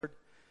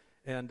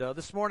And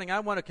this morning I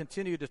want to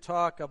continue to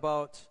talk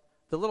about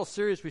the little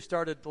series we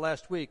started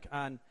last week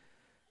on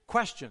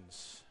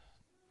questions.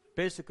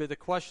 Basically the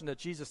question that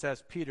Jesus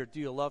asked Peter,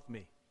 do you love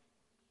me?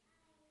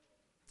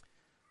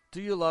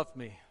 Do you love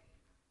me?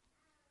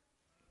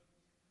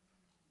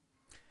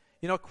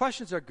 You know,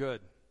 questions are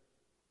good.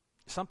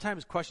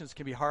 Sometimes questions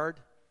can be hard.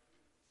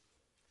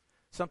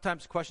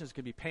 Sometimes questions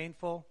can be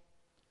painful.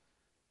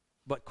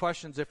 But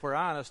questions, if we're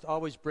honest,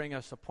 always bring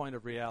us a point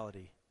of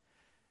reality.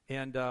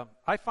 And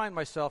I find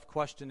myself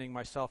questioning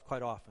myself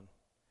quite often.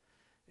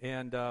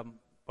 And a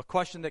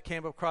question that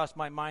came across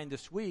my mind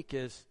this week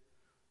is,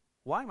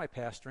 why am I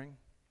pastoring?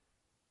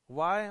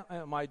 Why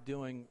am I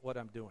doing what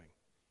I'm doing?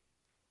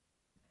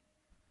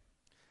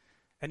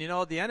 And you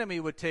know, the enemy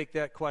would take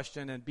that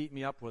question and beat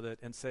me up with it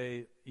and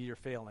say, you're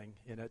failing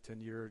in it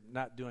and you're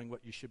not doing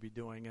what you should be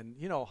doing. And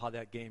you know how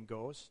that game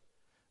goes,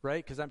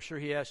 right? Because I'm sure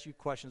he asks you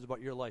questions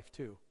about your life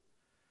too.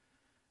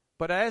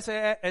 But as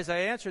I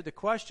answered the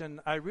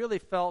question, I really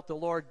felt the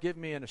Lord give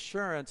me an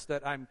assurance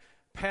that I'm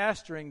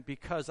pastoring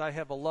because I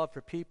have a love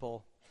for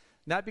people,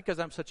 not because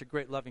I'm such a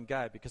great loving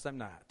guy, because I'm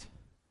not.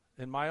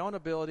 In my own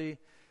ability,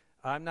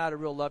 I'm not a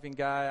real loving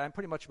guy. I'm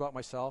pretty much about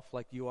myself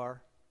like you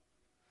are,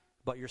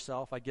 about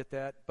yourself. I get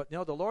that. But you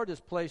know, the Lord has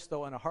placed,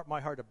 though, in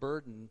my heart a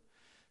burden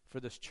for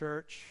this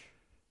church,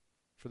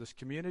 for this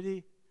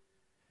community.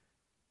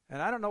 And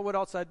I don't know what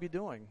else I'd be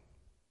doing.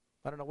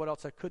 I don't know what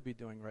else I could be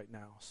doing right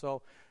now.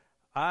 So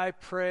I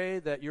pray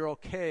that you're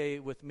okay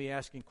with me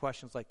asking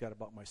questions like that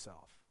about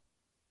myself.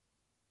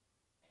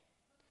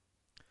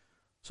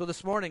 So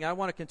this morning, I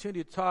want to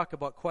continue to talk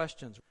about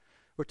questions.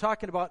 We're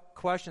talking about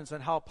questions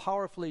and how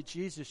powerfully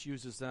Jesus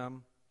uses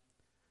them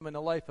in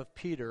the life of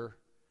Peter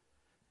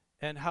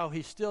and how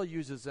he still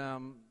uses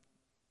them,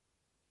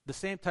 the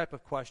same type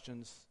of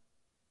questions,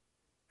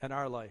 in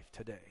our life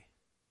today.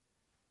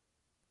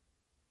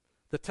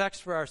 The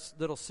text for our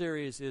little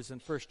series is in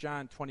 1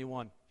 John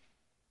 21.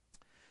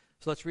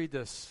 So let's read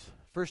this.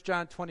 1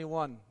 John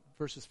 21,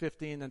 verses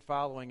 15 and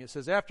following. It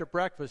says, after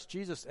breakfast,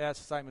 Jesus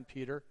asked Simon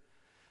Peter,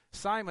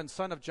 Simon,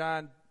 son of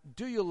John,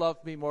 do you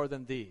love me more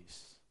than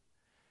these?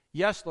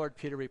 Yes, Lord,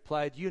 Peter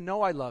replied, you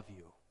know I love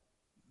you.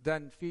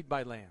 Then feed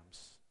my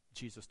lambs,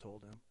 Jesus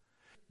told him.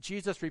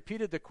 Jesus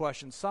repeated the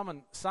question,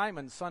 Simon,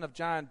 son of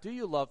John, do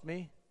you love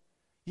me?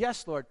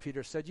 Yes, Lord,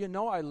 Peter said, you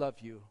know I love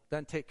you.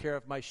 Then take care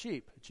of my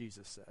sheep,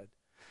 Jesus said.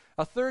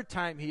 A third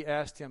time he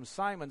asked him,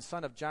 Simon,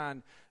 son of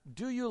John,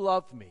 do you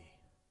love me?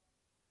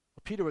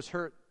 Well, Peter was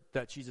hurt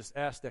that Jesus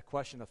asked that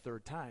question a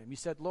third time. He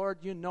said, Lord,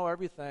 you know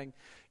everything.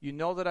 You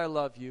know that I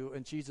love you.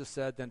 And Jesus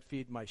said, then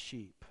feed my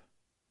sheep.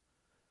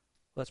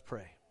 Let's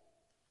pray.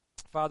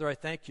 Father, I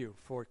thank you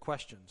for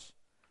questions.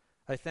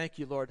 I thank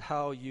you, Lord,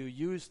 how you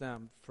use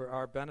them for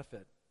our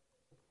benefit.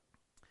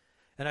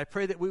 And I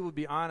pray that we will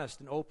be honest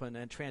and open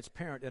and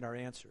transparent in our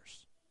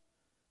answers.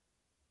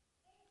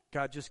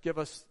 God, just give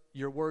us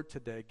your word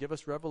today. Give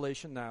us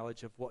revelation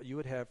knowledge of what you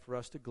would have for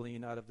us to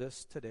glean out of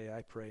this today,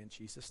 I pray in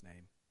Jesus'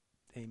 name.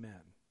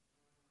 Amen.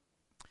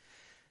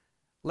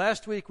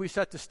 Last week we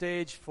set the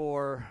stage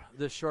for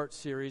this short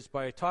series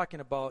by talking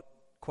about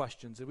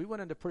questions, and we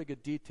went into pretty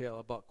good detail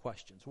about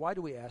questions. Why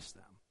do we ask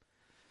them?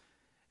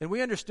 And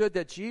we understood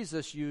that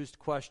Jesus used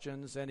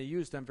questions, and he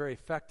used them very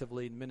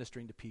effectively in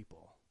ministering to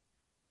people.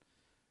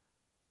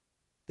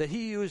 That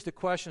he used the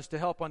questions to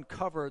help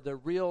uncover the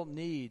real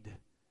need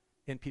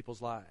in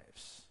people's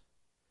lives.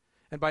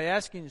 And by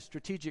asking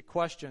strategic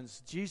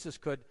questions, Jesus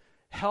could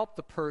help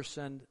the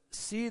person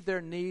see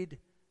their need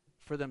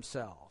for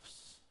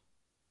themselves.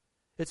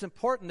 It's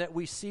important that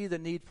we see the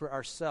need for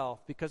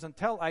ourselves, because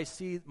until I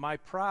see my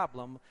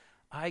problem,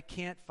 I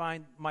can't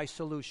find my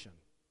solution.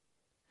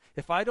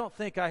 If I don't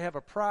think I have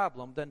a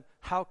problem, then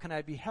how can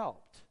I be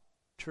helped?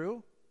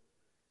 True?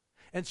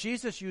 And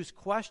Jesus used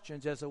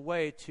questions as a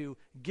way to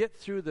get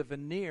through the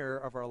veneer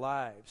of our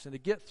lives and to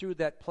get through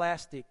that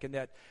plastic and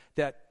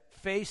that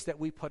face that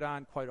we put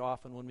on quite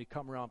often when we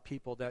come around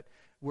people that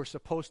we're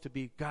supposed to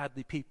be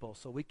godly people.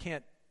 So we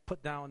can't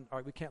let down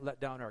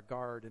our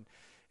guard.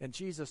 And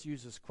Jesus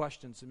uses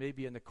questions, and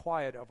maybe in the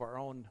quiet of our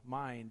own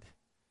mind,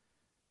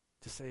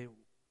 to say,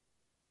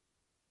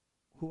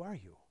 who are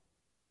you?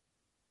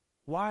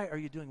 Why are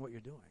you doing what you're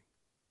doing?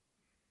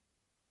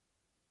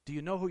 Do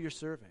you know who you're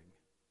serving?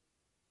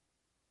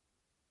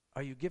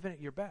 Are you giving it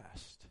your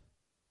best?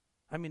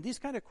 I mean, these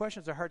kind of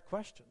questions are hard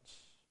questions.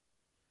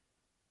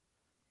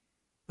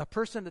 A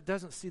person that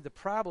doesn't see the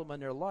problem in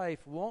their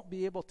life won't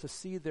be able to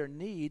see their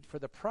need for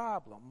the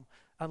problem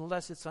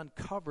unless it's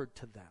uncovered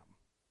to them.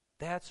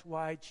 That's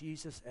why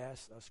Jesus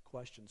asks us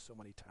questions so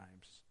many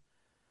times.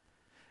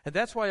 And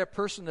that's why a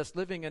person that's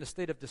living in a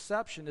state of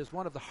deception is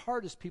one of the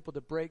hardest people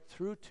to break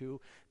through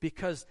to,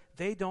 because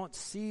they don't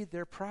see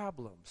their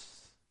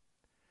problems.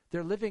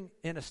 They're living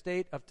in a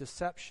state of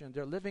deception.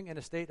 They're living in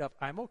a state of,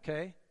 I'm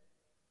okay.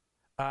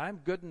 I'm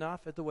good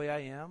enough at the way I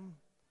am.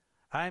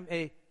 I'm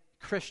a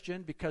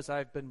Christian because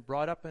I've been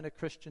brought up in a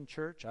Christian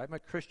church. I'm a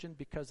Christian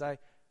because I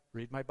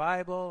read my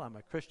Bible. I'm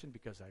a Christian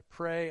because I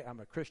pray. I'm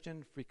a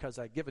Christian because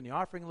I give in the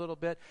offering a little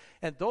bit.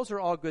 And those are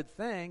all good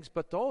things,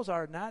 but those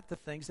are not the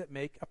things that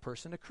make a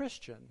person a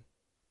Christian.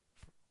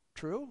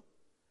 True?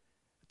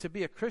 To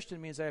be a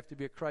Christian means I have to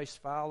be a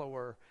Christ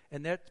follower,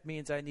 and that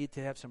means I need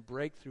to have some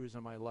breakthroughs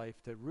in my life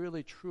to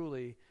really,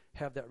 truly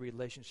have that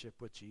relationship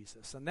with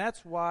Jesus. And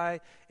that's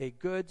why a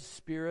good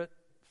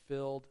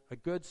Spirit-filled, a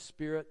good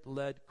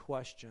Spirit-led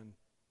question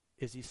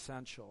is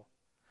essential.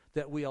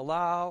 That we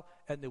allow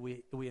and that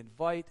we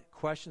invite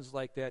questions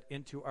like that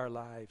into our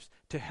lives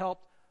to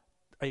help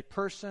a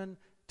person,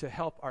 to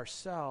help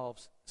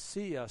ourselves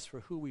see us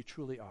for who we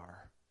truly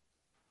are.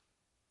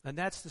 And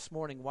that's this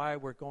morning why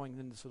we're going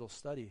in this little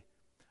study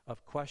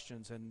of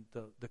questions, and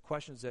the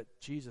questions that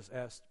Jesus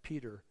asked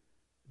Peter,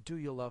 do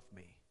you love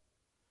me?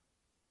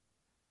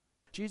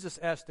 Jesus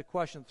asked the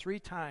question 3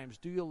 times,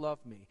 do you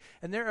love me?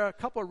 And there are a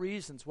couple of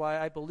reasons why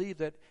I believe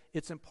that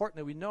it's important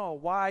that we know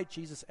why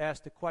Jesus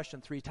asked the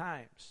question 3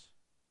 times.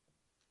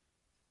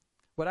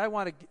 What I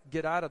want to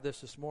get out of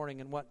this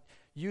morning and want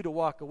you to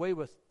walk away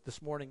with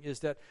this morning is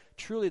that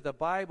truly the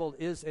Bible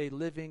is a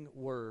living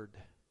word.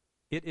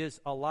 It is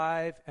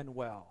alive and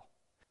well.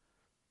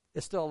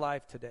 It's still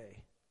alive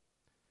today.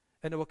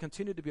 And it will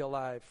continue to be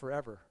alive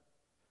forever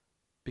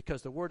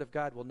because the Word of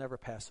God will never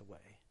pass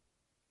away.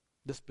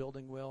 This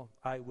building will,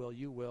 I will,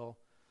 you will,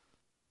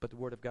 but the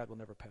Word of God will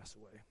never pass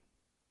away.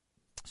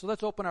 So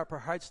let's open up our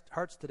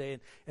hearts today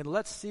and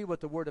let's see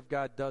what the Word of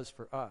God does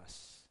for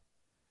us.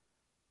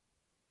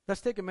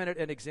 Let's take a minute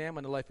and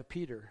examine the life of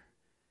Peter.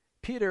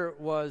 Peter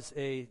was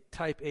a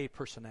type A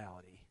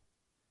personality.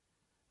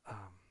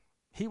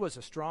 He was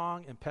a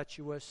strong,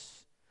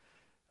 impetuous,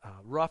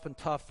 rough and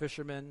tough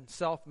fisherman,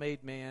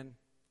 self-made man.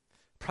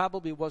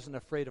 Probably wasn't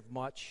afraid of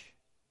much.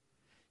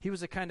 He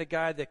was the kind of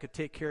guy that could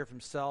take care of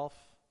himself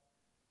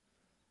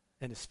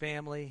and his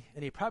family,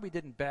 and he probably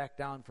didn't back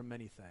down from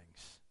many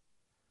things.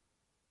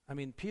 I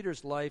mean,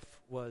 Peter's life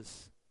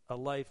was a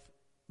life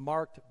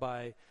marked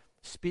by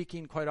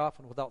speaking quite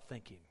often without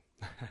thinking.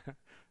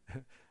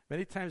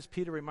 Many times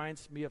Peter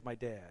reminds me of my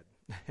dad.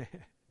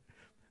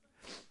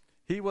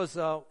 He was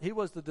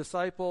the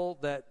disciple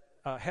that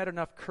had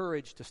enough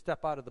courage to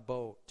step out of the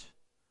boat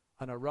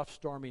on a rough,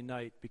 stormy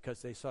night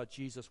because they saw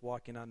Jesus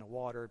walking on the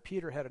water.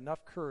 Peter had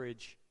enough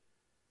courage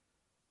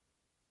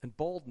and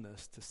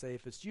boldness to say,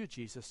 if it's you,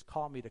 Jesus,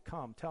 call me to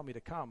come, tell me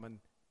to come. And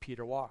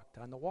Peter walked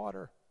on the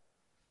water.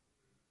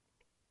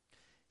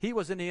 He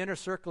was in the inner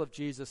circle of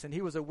Jesus, and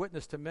he was a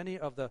witness to many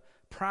of the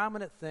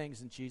prominent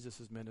things in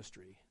Jesus'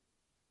 ministry.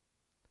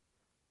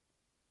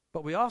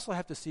 But we also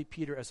have to see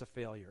Peter as a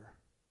failure.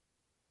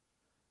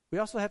 We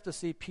also have to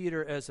see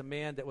Peter as a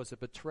man that was a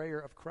betrayer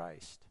of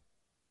Christ.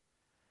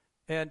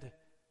 And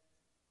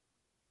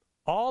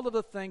all of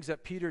the things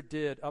that Peter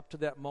did up to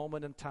that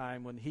moment in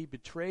time when he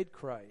betrayed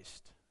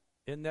Christ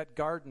in that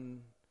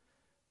garden,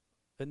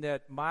 in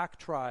that mock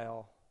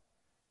trial,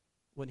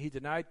 when he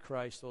denied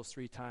Christ those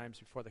 3 times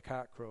before the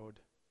cock crowed,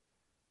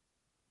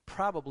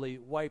 probably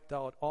wiped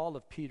out all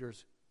of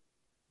Peter's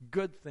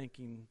good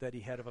thinking that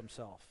he had of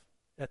himself.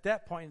 At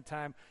that point in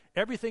time,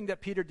 everything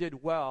that Peter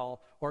did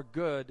well or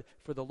good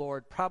for the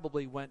Lord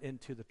probably went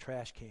into the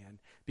trash can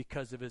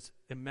because of his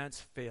immense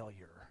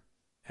failure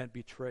and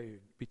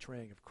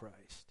betraying of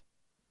Christ.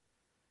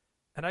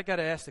 And I got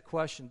to ask the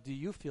question, do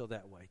you feel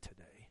that way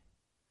today?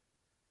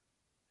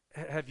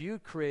 Have you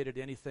created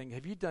anything,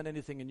 have you done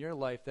anything in your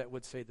life that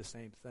would say the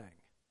same thing?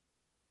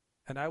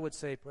 And I would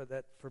say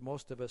that for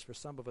most of us, for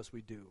some of us,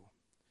 we do.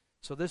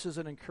 So this is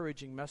an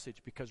encouraging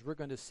message because we're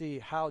going to see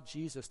how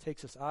Jesus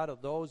takes us out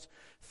of those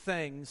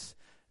things,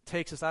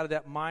 takes us out of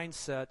that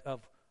mindset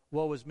of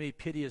woe is me,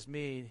 pity is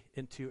me,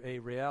 into a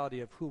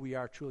reality of who we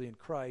are truly in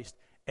Christ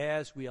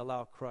as we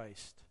allow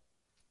Christ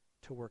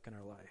to work in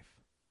our life.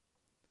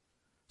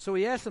 So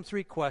he asked him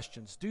 3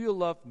 questions. Do you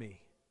love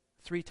me?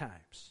 3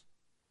 times.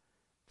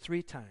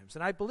 3 times.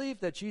 And I believe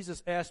that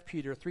Jesus asked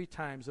Peter 3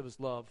 times of his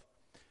love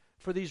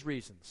for these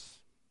reasons.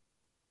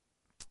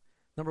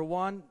 Number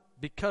 1,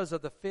 because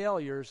of the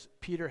failures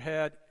Peter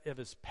had of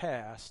his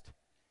past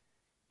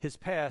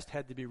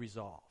had to be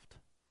resolved.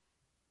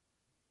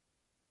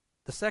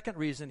 The second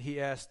reason he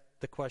asked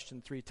the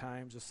question 3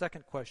 times, the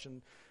second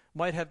question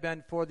might have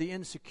been for the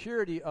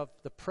insecurity of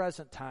the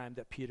present time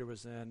that Peter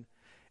was in,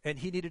 and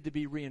he needed to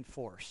be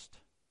reinforced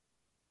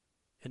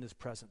in his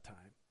present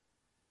time.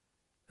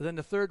 And then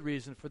the third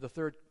reason for the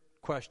third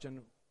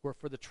question were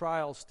for the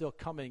trials still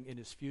coming in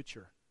his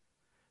future,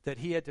 that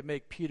he had to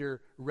make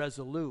Peter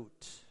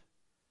resolute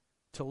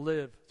to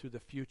live through the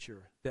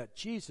future that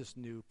Jesus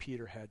knew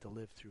Peter had to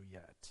live through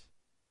yet.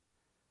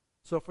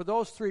 So for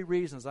those 3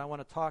 reasons, I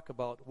want to talk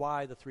about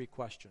why the 3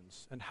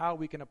 questions and how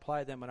we can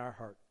apply them in our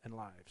heart and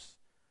lives.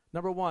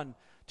 Number 1,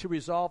 to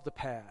resolve the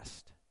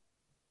past.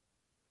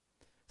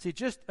 See,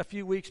 just a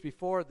few weeks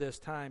before this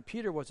time,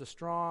 Peter was a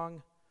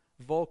strong,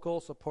 vocal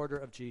supporter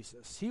of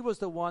Jesus. He was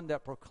the one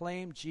that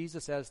proclaimed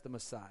Jesus as the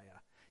Messiah.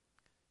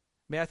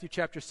 Matthew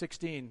chapter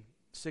 16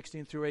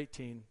 through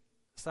 18,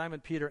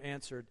 Simon Peter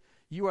answered,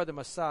 "You are the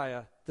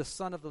Messiah, the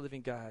Son of the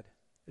living God."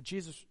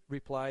 Jesus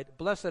replied,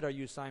 "Blessed are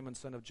you, Simon,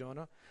 son of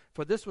Jonah,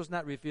 for this was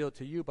not revealed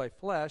to you by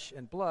flesh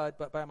and blood,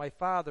 but by my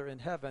Father in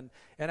heaven.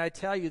 And I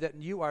tell you that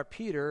you are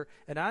Peter,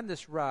 and on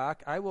this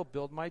rock I will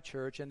build my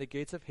church, and the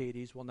gates of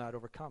Hades will not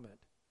overcome it."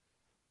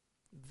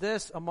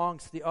 This,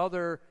 amongst the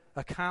other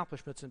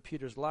accomplishments in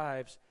Peter's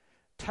lives,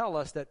 tell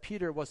us that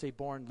Peter was a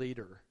born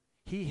leader.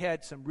 He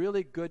had some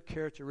really good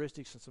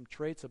characteristics and some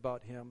traits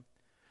about him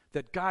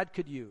that God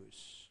could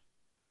use.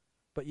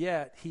 But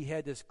yet, he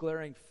had this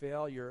glaring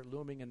failure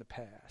looming in the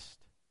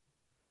past.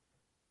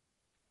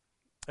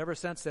 Ever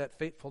since that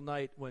fateful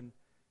night when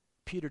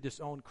Peter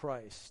disowned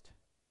Christ,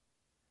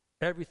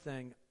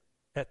 everything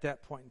at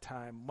that point in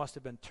time must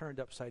have been turned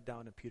upside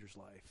down in Peter's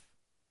life.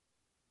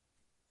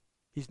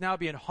 He's now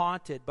being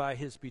haunted by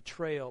his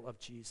betrayal of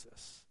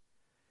Jesus.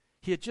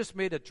 He had just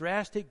made a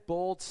drastic,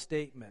 bold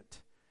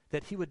statement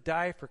that he would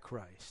die for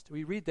Christ.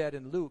 We read that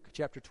in Luke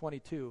chapter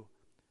 22,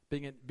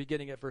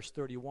 beginning at verse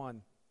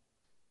 31.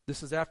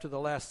 This is after the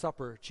Last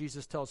Supper.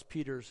 Jesus tells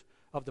Peter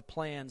of the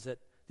plans that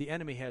the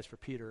enemy has for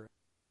Peter.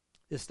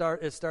 It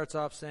starts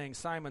off saying,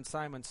 "Simon,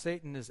 Simon,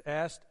 Satan is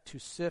asked to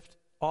sift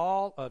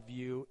all of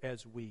you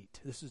as wheat."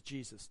 This is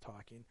Jesus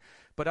talking.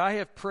 "But I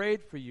have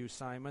prayed for you,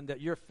 Simon,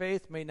 that your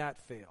faith may not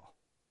fail.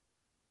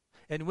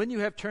 And when you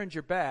have turned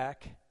your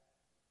back,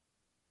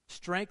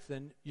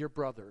 strengthen your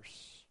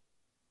brothers."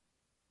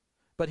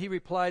 But he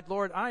replied,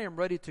 "Lord, I am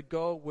ready to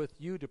go with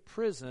you to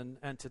prison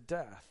and to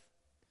death."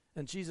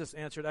 And Jesus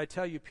answered, "I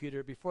tell you,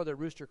 Peter, before the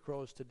rooster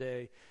crows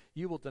today,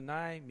 you will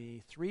deny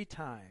me 3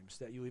 times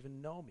that you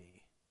even know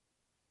me."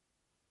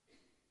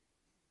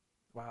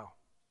 Wow.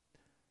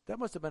 That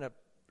must have been a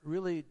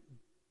really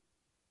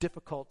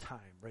difficult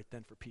time right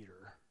then for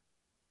Peter.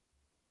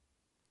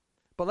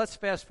 But let's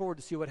fast forward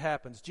to see what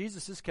happens.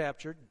 Jesus is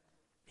captured.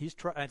 He's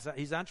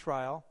on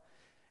trial.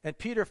 And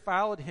Peter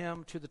followed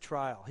him to the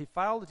trial. He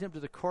followed him to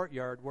the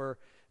courtyard where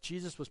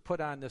Jesus was put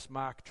on this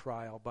mock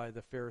trial by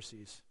the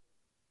Pharisees.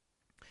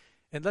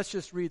 And let's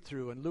just read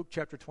through in Luke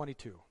chapter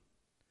 22,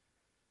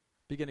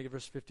 beginning at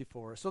verse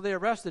 54. "So they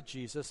arrested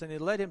Jesus, and they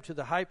led him to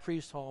the high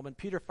priest's home, and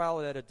Peter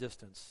followed at a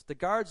distance. The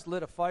guards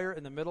lit a fire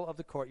in the middle of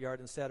the courtyard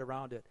and sat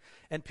around it,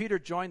 and Peter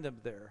joined them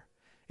there.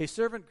 A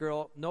servant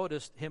girl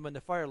noticed him in the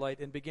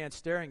firelight and began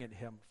staring at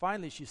him.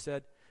 Finally, she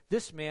said,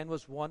 'This man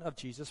was one of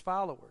Jesus'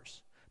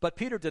 followers.' But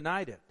Peter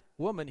denied it.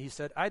 'Woman,' he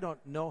said, 'I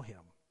don't know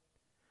him.'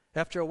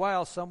 After a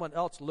while, someone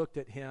else looked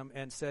at him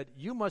and said,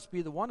 'You must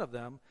be the one of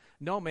them.'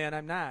 'No, man,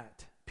 I'm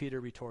not,'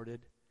 Peter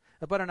retorted.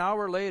 About an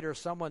hour later,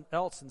 someone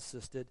else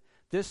insisted,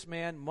 'This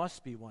man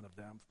must be one of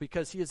them,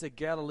 because he is a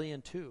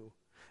Galilean too.'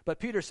 But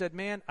Peter said,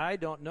 'Man, I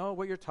don't know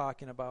what you're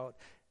talking about.'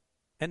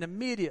 And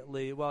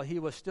immediately, while he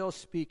was still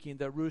speaking,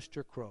 the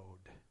rooster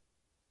crowed."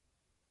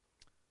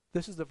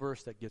 This is the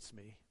verse that gets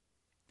me.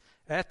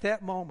 "At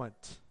that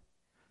moment,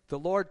 the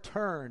Lord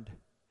turned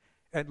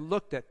and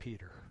looked at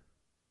Peter."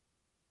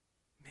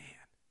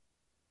 Man,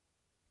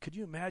 could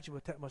you imagine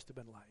what that must have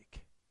been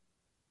like?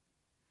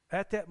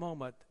 At that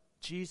moment,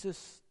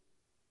 Jesus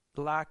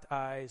locked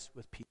eyes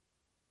with Peter.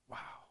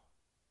 Wow.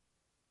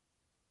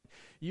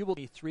 "You will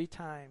be 3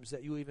 times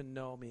that you even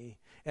know me."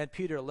 And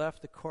Peter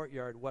left the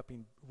courtyard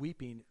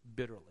weeping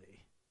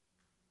bitterly.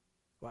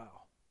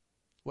 Wow.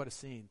 What a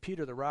scene.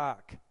 Peter the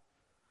rock.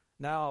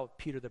 Now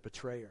Peter the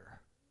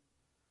betrayer.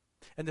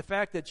 And the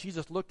fact that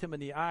Jesus looked him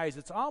in the eyes,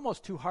 it's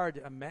almost too hard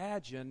to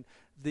imagine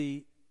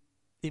the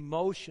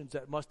emotions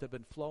that must have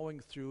been flowing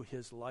through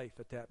his life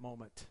at that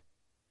moment.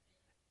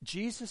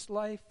 Jesus'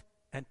 life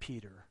and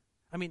Peter.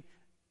 I mean,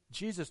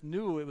 Jesus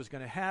knew it was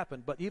going to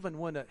happen, but even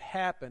when it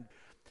happened,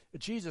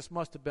 Jesus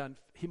must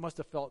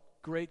have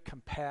felt great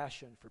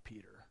compassion for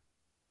Peter.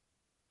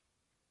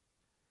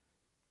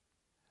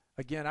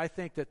 Again, I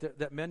think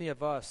that many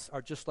of us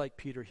are just like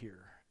Peter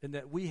here, in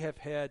that we have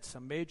had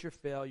some major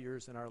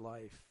failures in our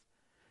life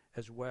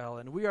as well.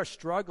 And we are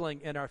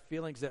struggling in our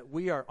feelings that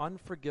we are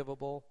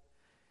unforgivable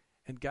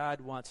and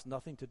God wants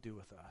nothing to do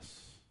with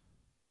us.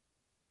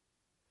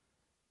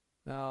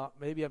 Now,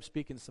 maybe I'm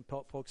speaking to some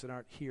folks that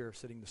aren't here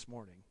sitting this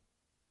morning.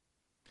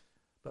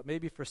 But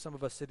maybe for some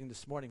of us sitting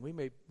this morning, we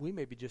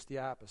may be just the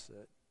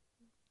opposite.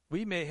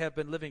 We may have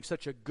been living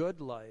such a good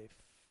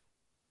life,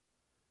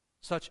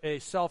 such a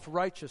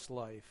self-righteous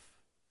life,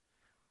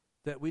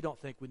 that we don't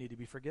think we need to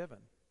be forgiven.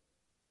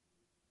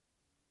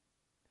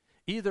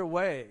 Either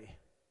way,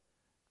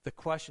 the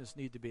questions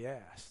need to be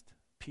asked.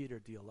 Peter,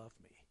 do you love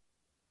me?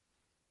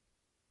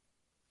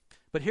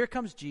 But here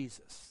comes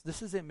Jesus.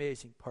 This is the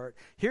amazing part.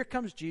 Here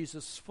comes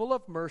Jesus, full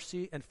of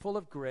mercy and full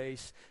of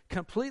grace,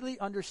 completely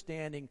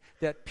understanding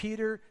that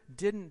Peter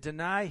didn't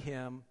deny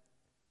him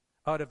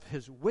out of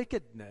his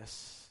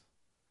wickedness,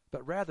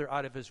 but rather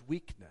out of his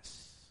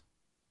weakness.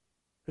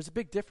 There's a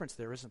big difference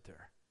there, isn't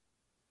there?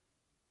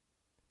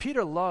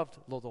 Peter loved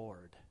the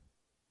Lord.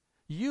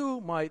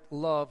 You might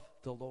love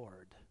the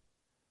Lord.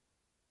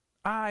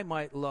 I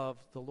might love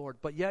the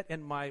Lord, but yet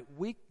in my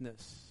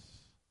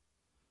weakness,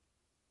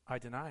 I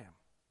deny him.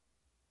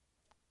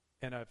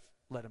 And I've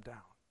let him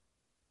down.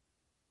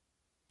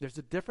 There's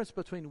a difference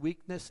between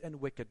weakness and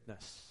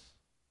wickedness.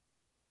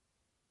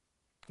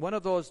 One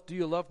of those "do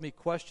you love me"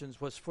 questions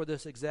was for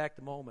this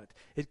exact moment.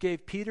 It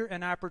gave Peter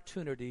an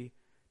opportunity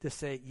to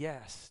say,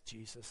 "Yes,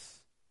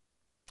 Jesus,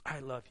 I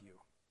love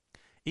you.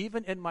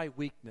 Even in my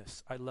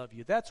weakness, I love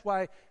you." That's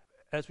why,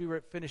 as we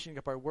were finishing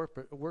up our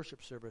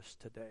worship service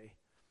today,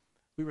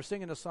 we were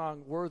singing the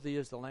song, "Worthy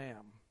is the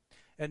Lamb."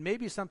 And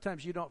maybe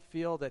sometimes you don't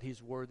feel that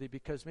he's worthy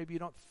because maybe you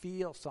don't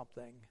feel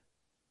something.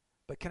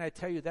 But can I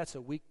tell you, that's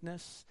a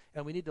weakness,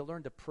 and we need to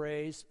learn to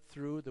praise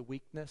through the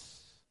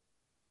weakness.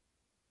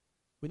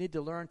 We need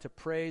to learn to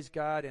praise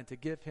God and to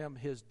give him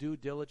his due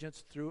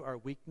diligence through our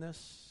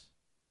weakness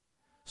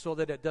so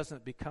that it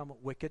doesn't become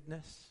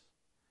wickedness.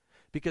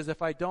 Because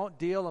if I don't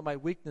deal in my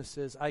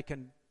weaknesses, I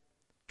can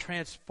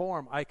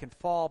transform, I can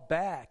fall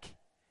back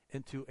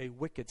into a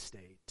wicked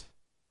state.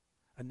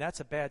 And that's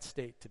a bad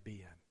state to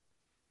be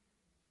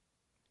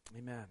in.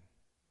 Amen.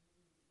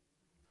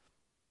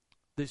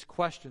 These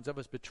questions of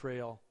his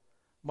betrayal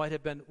might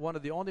have been one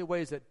of the only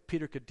ways that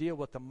Peter could deal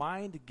with the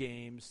mind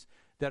games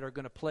that are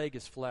going to plague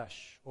his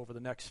flesh over the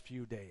next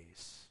few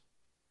days.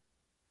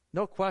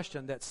 No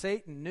question that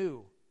Satan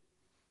knew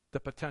the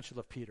potential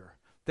of Peter.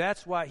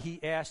 That's why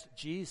he asked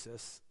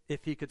Jesus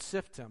if he could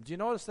sift him. Do you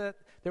notice that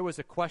there was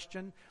a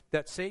question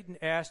that Satan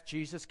asked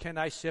Jesus, "Can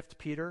I sift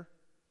Peter?"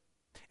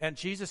 And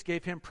Jesus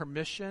gave him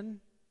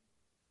permission.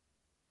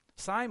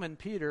 Simon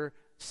Peter,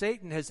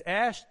 Satan has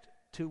asked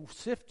to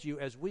sift you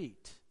as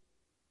wheat.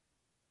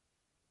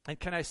 And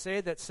can I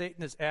say that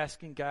Satan is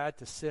asking God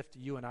to sift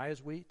you and I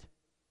as wheat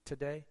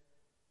today?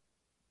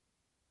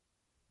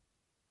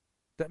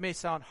 That may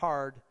sound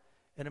hard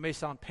and it may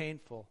sound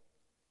painful,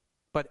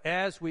 but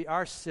as we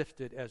are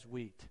sifted as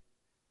wheat,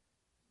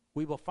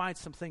 we will find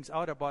some things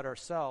out about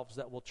ourselves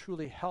that will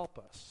truly help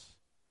us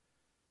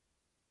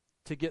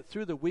to get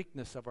through the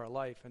weakness of our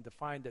life and to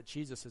find that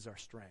Jesus is our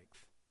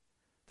strength.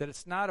 That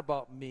it's not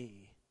about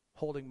me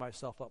holding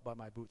myself up by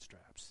my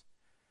bootstraps.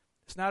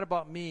 It's not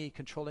about me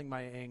controlling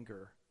my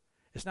anger.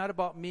 It's not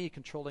about me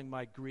controlling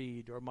my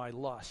greed or my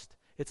lust.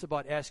 It's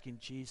about asking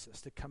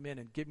Jesus to come in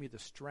and give me the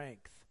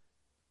strength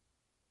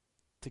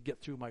to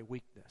get through my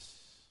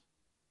weakness.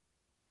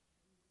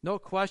 No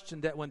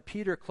question that when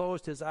Peter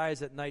closed his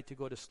eyes at night to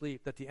go to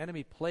sleep, that the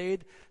enemy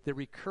played the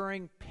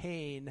recurring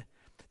pain.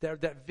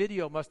 That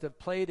video must have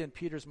played in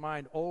Peter's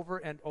mind over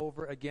and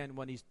over again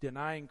when he's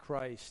denying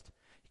Christ,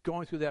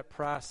 going through that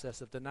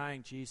process of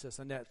denying Jesus,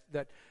 and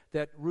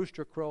that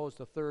rooster crows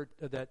the third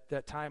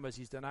that time as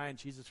he's denying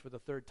Jesus for the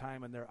third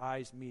time, and their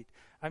eyes meet.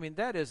 I mean,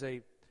 that is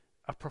a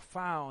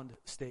profound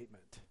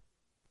statement.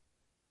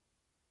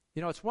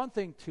 You know, it's one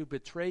thing to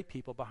betray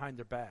people behind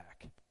their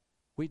back.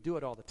 We do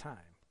it all the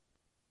time.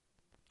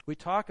 We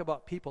talk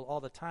about people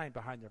all the time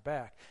behind their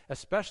back,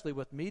 especially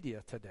with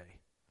media today.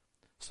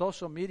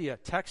 Social media,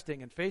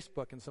 texting, and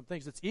Facebook, and some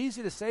things. It's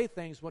easy to say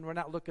things when we're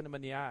not looking them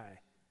in the eye.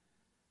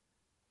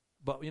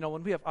 But, you know,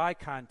 when we have eye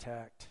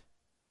contact,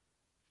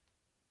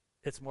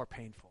 it's more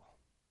painful.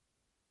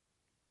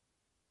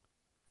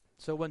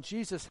 So when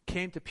Jesus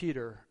came to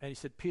Peter and he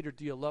said, "Peter,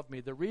 do you love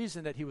me?" the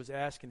reason that he was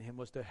asking him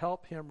was to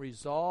help him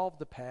resolve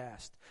the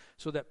past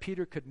so that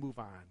Peter could move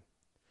on.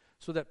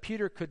 So that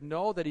Peter could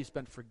know that he's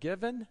been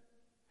forgiven,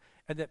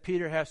 and that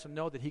Peter has to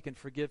know that he can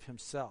forgive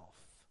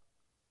himself.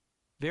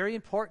 Very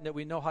important that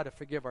we know how to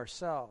forgive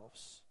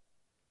ourselves.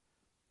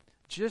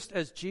 Just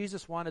as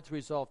Jesus wanted to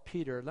resolve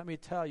Peter, let me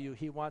tell you,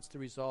 he wants to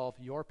resolve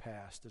your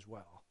past as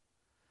well.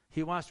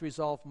 He wants to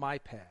resolve my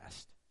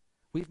past.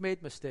 We've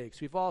made mistakes.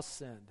 We've all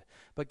sinned.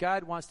 But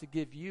God wants to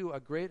give you a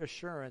great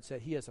assurance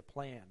that he has a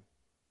plan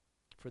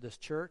for this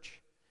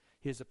church.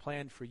 He has a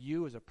plan for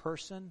you as a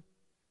person,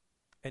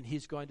 and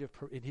he's going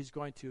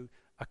to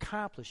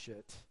accomplish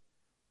it.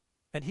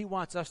 And he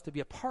wants us to be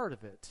a part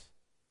of it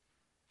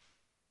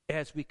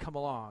as we come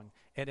along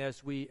and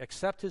as we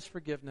accept his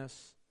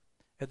forgiveness,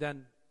 and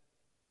then,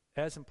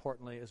 as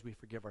importantly, as we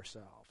forgive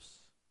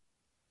ourselves.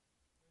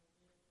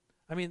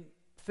 I mean,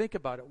 think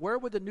about it. Where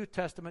would the New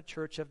Testament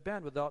church have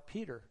been without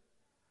Peter?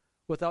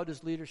 Without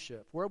his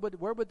leadership? Where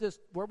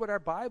would our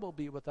Bible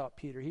be without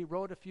Peter? He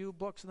wrote a few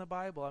books in the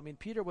Bible. I mean,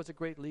 Peter was a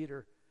great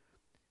leader.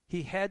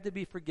 He had to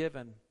be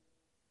forgiven.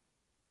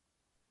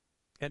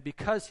 And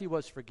because he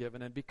was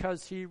forgiven and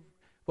because he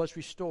was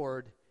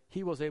restored,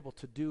 he was able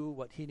to do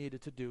what he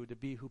needed to do to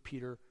be who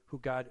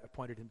God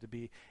appointed him to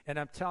be. And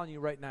I'm telling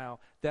you right now,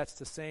 that's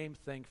the same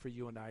thing for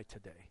you and I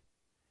today.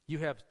 You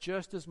have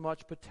just as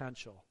much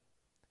potential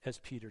as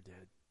Peter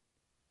did.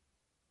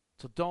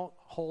 So don't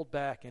hold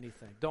back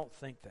anything. Don't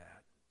think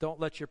that. Don't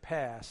let your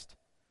past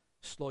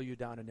slow you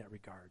down in that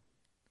regard.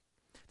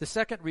 The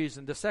second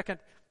reason, the second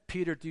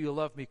 "Peter, do you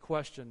love me?"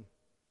 question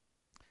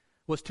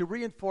was to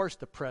reinforce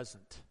the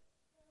present.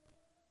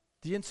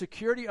 The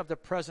insecurity of the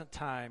present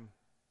time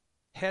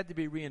had to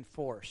be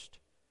reinforced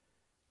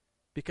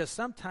because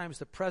sometimes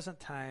the present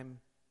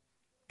time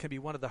can be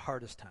one of the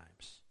hardest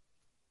times.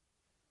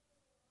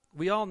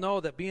 We all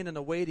know that being in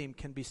the waiting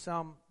can be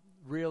some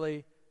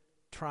really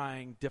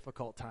trying,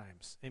 difficult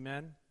times.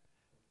 Amen?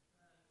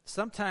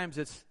 Sometimes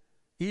it's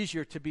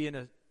easier to be in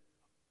a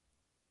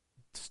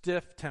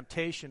stiff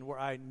temptation where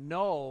I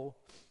know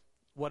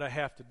what I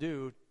have to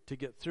do to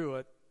get through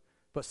it,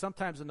 But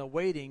sometimes in the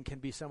waiting can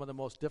be some of the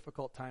most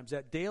difficult times.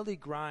 That daily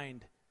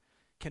grind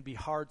can be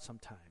hard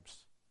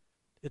sometimes.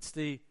 It's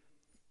the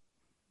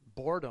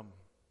boredom.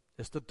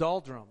 It's the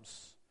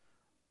doldrums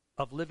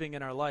of living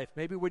in our life.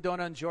 Maybe we don't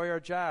enjoy our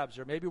jobs,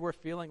 or maybe we're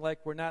feeling like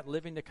we're not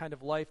living the kind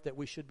of life that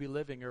we should be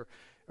living,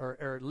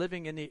 or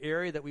living in the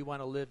area that we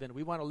want to live in.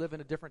 We want to live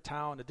in a different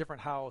town, a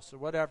different house, or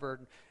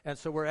whatever. And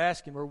so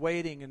we're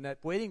waiting, and that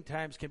waiting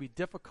times can be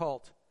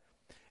difficult.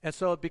 And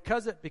so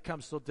because it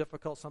becomes so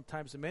difficult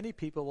sometimes, many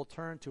people will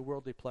turn to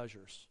worldly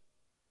pleasures.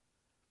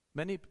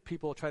 Many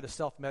people will try to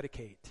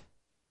self-medicate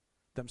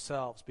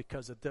themselves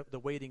because the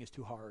waiting is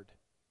too hard.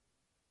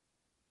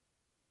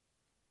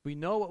 We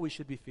know what we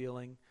should be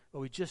feeling, but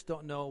we just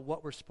don't know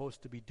what we're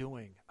supposed to be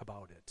doing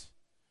about it.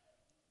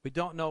 We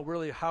don't know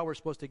really how we're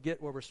supposed to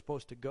get where we're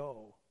supposed to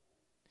go.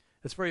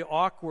 It's a very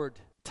awkward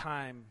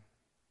time.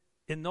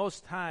 In those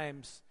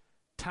times,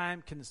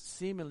 time can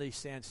seemingly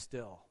stand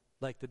still,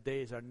 like the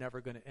days are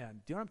never going to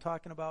end. Do you know what I'm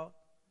talking about?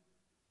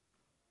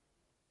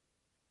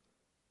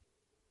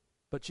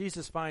 But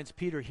Jesus finds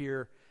Peter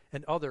here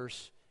and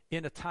others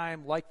in a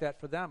time like that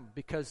for them,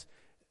 because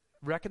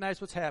recognize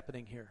what's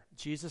happening here.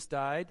 Jesus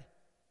died.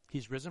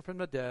 He's risen from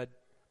the dead.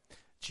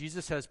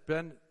 Jesus has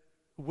been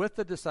with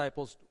the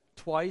disciples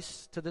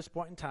twice to this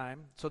point in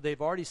time, so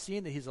they've already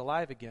seen that he's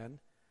alive again.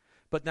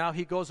 But now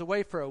he goes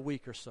away for a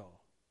week or so.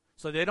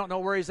 So they don't know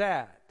where he's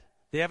at.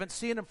 They haven't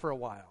seen him for a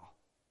while.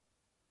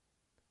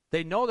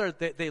 They know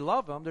they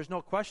love him. There's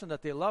no question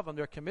that they love him.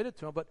 They're committed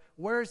to him. But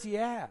where is he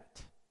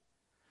at?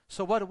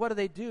 So what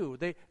do?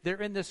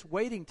 They're in this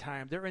waiting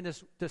time. They're in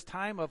this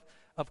time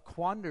of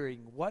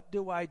quandering. What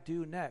do I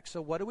do next?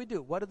 So what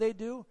do? What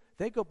do?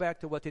 They go back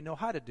to what they know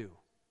how to do.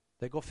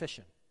 They go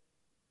fishing.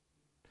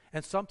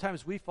 And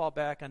sometimes we fall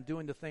back on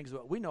doing the things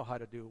that we know how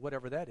to do,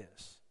 whatever that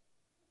is.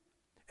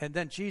 And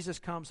then Jesus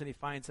comes and he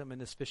finds them in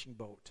this fishing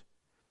boat.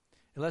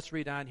 And let's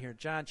read on here.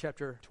 John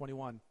chapter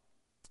 21,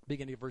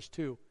 beginning of verse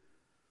 2.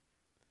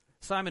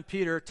 Simon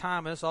Peter,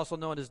 Thomas, also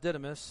known as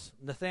Didymus,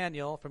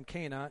 Nathanael from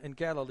Cana in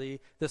Galilee,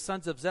 the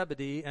sons of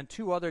Zebedee, and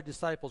 2 other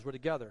disciples were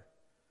together.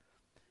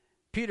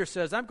 Peter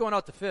says, I'm going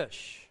out to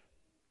fish.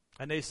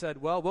 And they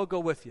said, well, we'll go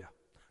with you.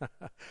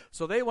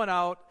 So they went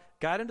out,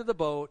 got into the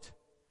boat,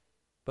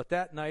 but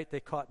that night they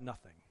caught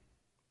nothing.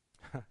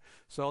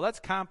 So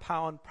let's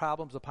compound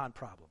problems upon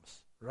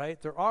problems,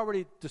 right? They're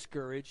already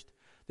discouraged.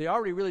 They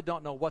already really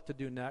don't know what to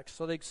do next.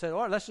 So they said,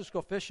 all right, let's just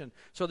go fishing.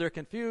 So they're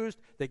confused.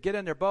 They get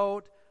in their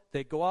boat.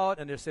 They go out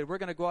and they say, we're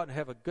going to go out and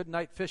have a good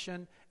night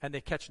fishing, and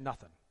they catch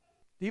nothing.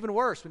 Even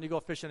worse when you go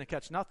fishing and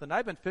catch nothing.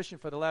 I've been fishing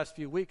for the last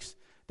few weeks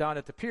down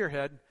at the pier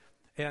head,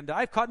 and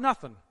I've caught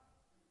nothing.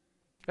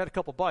 Had a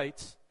couple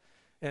bites,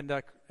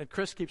 and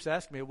Chris keeps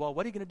asking me, well,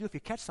 what are you going to do if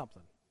you catch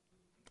something?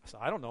 I said,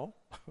 I don't know.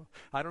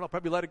 I don't know,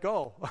 probably let it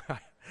go.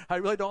 I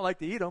really don't like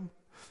to eat them,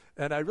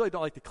 and I really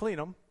don't like to clean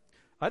them.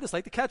 I just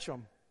like to catch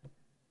them.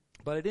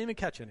 But I didn't even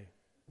catch any.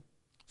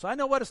 So I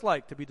know what it's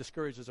like to be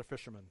discouraged as a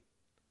fisherman.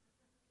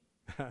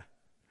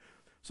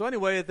 So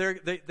anyway,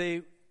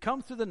 they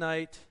come through the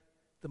night.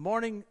 The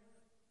morning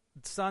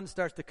sun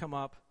starts to come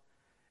up,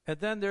 and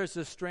then there's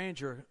this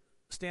stranger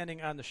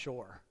standing on the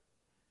shore,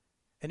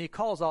 and he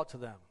calls out to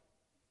them,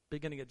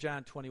 beginning at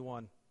John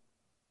 21,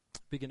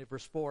 beginning at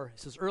verse 4. He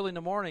says, early in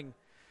the morning,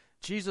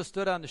 Jesus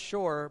stood on the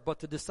shore, but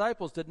the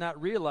disciples did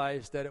not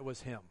realize that it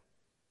was him.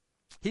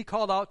 He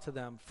called out to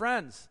them,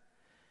 friends,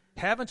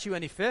 haven't you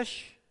any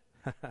fish?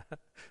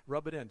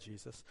 Rub it in,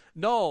 Jesus.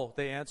 No,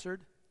 they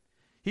answered.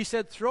 He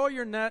said, throw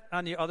your net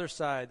on the other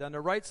side, on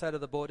the right side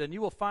of the boat, and you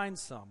will find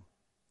some.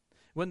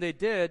 When they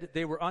did,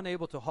 they were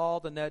unable to haul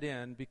the net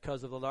in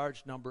because of the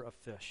large number of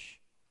fish.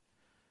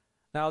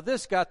 Now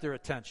this got their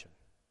attention.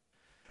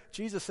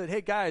 Jesus said, hey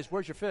guys,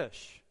 where's your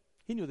fish?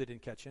 He knew they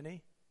didn't catch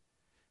any.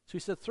 So he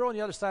said, throw on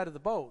the other side of the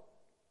boat,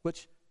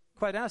 which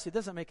quite honestly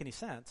doesn't make any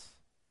sense.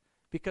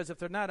 Because if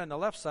they're not on the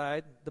left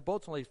side, the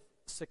boat's only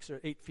 6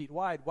 or 8 feet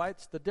wide.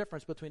 Why's the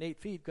difference between 8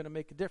 feet going to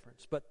make a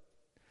difference? But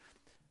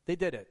they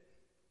did it.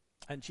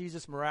 And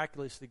Jesus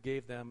miraculously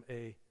gave them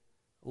a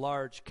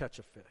large catch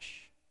of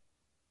fish.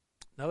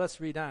 Now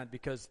let's read on,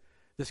 because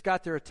this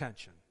got their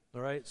attention.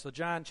 All right, so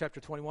John chapter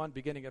 21,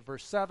 beginning at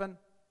verse 7.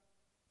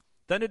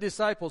 Then the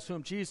disciples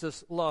whom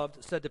Jesus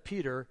loved said to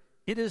Peter,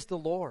 it is the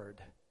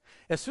Lord.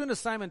 As soon as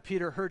Simon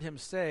Peter heard him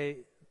say,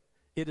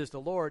 it is the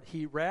Lord,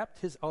 he wrapped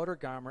his outer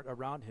garment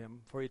around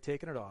him, for he had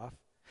taken it off,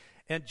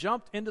 and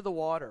jumped into the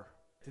water.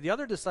 The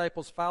other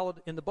disciples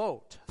followed in the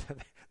boat.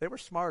 They were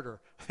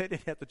smarter. They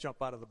didn't have to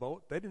jump out of the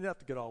boat. They didn't have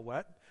to get all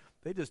wet.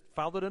 They just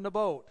followed in the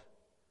boat,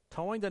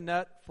 towing the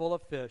net full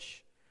of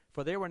fish,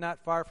 for they were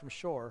not far from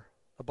shore,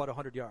 about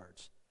 100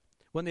 yards.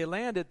 When they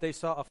landed, they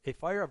saw a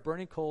fire of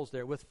burning coals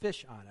there with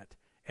fish on it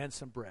and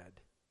some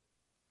bread.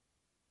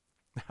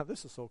 Now,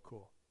 this is so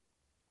cool.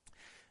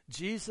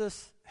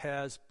 Jesus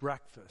has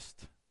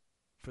breakfast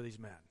for these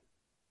men.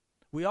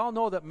 We all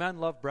know that men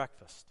love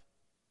breakfast.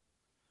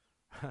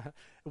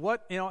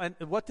 What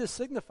this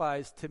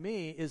signifies to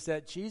me is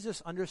that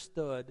Jesus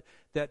understood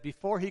that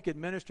before he could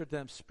minister to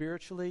them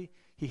spiritually,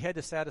 he had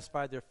to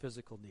satisfy their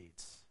physical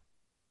needs.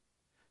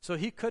 So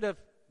he could have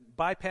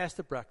bypassed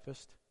the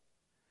breakfast,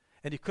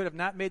 and he could have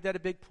not made that a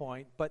big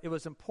point, but it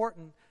was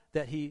important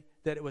that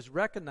it was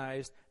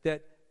recognized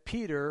that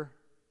Peter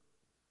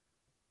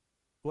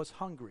was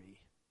hungry.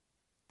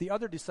 The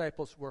other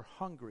disciples were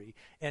hungry,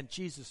 and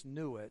Jesus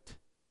knew it.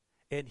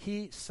 And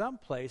he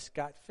someplace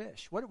got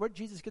fish. Where did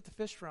Jesus get the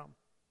fish from?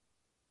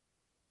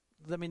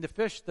 I mean, the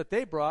fish that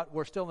they brought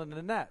were still in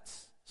the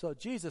nets. So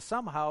Jesus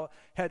somehow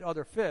had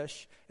other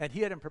fish, and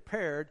he had them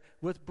prepared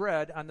with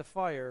bread on the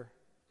fire.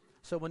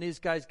 So when these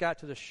guys got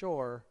to the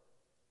shore,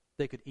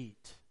 they could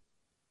eat.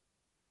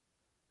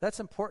 That's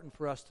important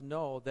for us to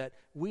know, that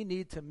we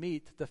need to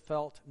meet the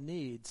felt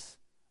needs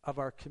of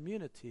our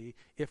community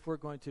if we're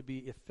going to be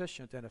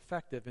efficient and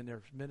effective in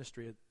their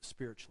ministry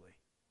spiritually.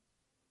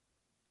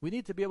 We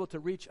need to be able to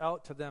reach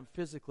out to them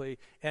physically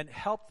and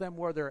help them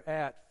where they're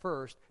at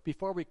first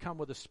before we come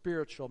with a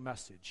spiritual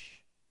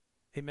message.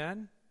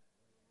 Amen?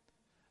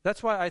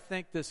 That's why I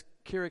think this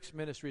Kyrix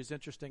ministry is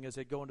interesting as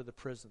they go into the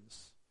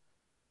prisons.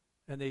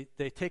 And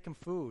they take them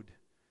food.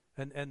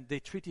 And they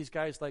treat these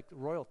guys like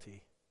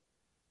royalty.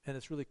 And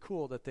it's really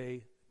cool that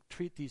they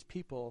treat these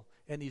people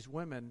and these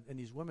women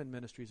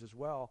ministries as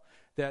well,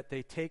 that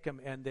they take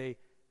them and they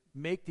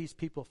make these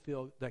people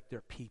feel like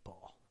they're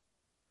people.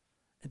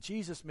 And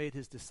Jesus made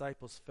his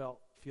disciples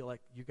feel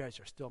like, you guys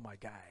are still my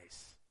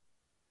guys.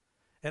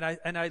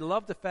 And I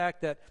love the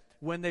fact that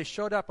when they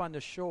showed up on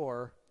the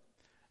shore,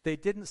 they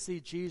didn't see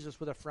Jesus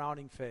with a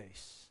frowning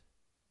face.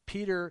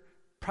 Peter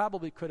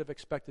probably could have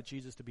expected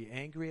Jesus to be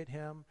angry at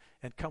him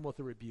and come with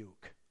a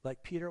rebuke.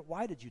 Like, Peter,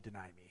 why did you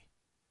deny me?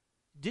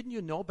 Didn't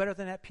you know better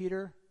than that,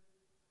 Peter?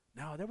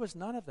 No, there was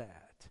none of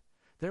that.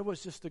 There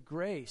was just the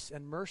grace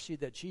and mercy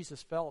that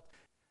Jesus felt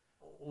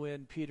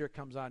when Peter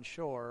comes on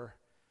shore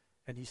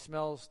and he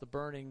smells the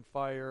burning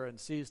fire and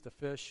sees the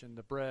fish and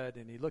the bread,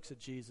 and he looks at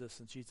Jesus,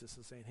 and Jesus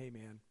is saying, hey,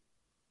 man,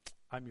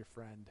 I'm your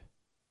friend.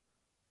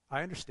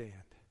 I understand.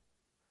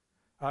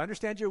 I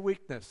understand your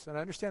weakness, and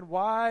I understand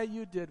why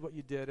you did what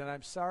you did, and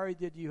I'm sorry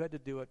that you had to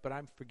do it, but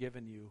I'm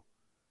forgiving you.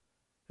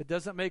 It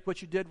doesn't make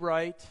what you did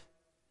right,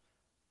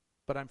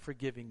 but I'm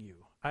forgiving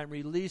you. I'm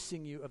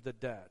releasing you of the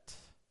debt.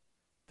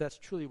 That's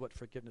truly what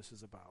forgiveness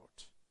is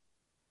about.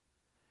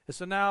 And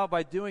so now,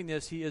 by doing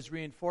this, he is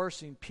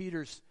reinforcing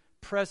Peter's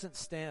present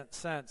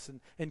sense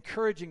and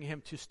encouraging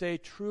him to stay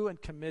true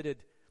and committed,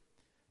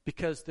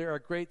 because there are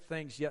great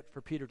things yet for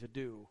Peter to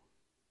do.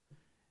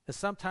 And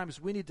sometimes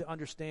we need to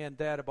understand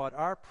that about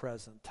our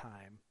present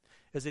time,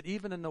 is that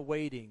even in the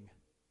waiting,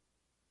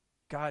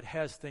 God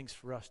has things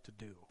for us to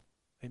do.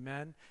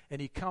 Amen?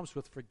 And he comes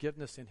with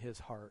forgiveness in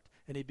his heart,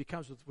 and he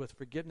becomes with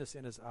forgiveness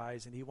in his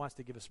eyes, and he wants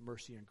to give us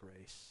mercy and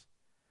grace.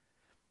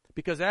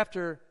 Because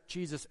after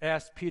Jesus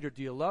asked Peter,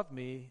 do you love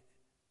me?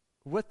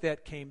 With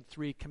that came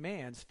 3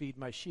 commands: feed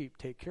my sheep,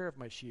 take care of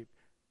my sheep,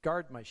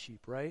 guard my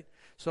sheep, right?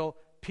 So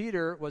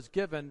Peter was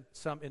given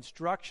some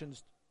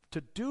instructions to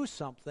do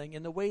something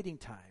in the waiting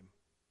time.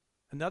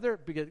 Another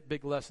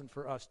big lesson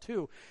for us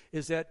too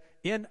is that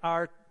in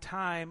our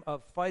time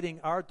of fighting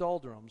our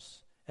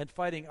doldrums and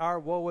fighting our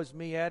woe is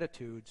me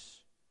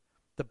attitudes,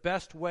 the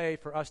best way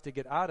for us to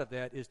get out of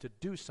that is to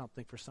do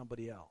something for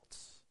somebody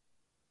else.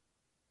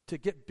 To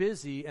get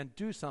busy and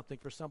do something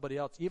for somebody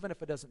else, even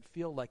if it doesn't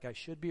feel like I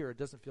should be or it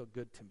doesn't feel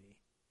good to me.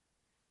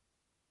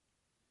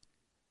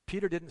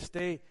 Peter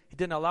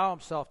didn't allow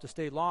himself to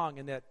stay long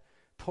in that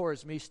poor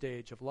as me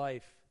stage of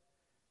life.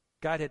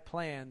 God had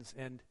plans,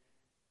 and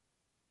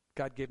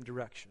God gave him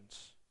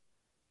directions.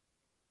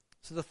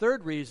 So the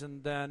third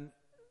reason then,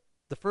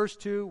 the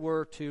first 2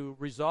 were to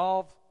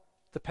resolve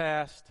the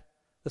past.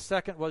 The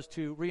second was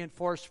to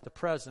reinforce the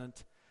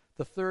present.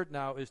 The third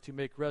now is to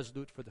make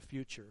resolute for the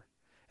future.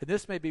 And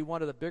this may be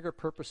one of the bigger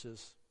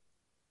purposes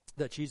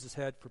that Jesus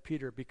had for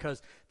Peter,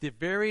 because the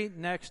very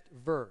next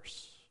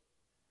verse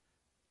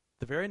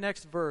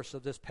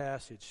of this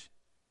passage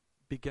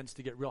begins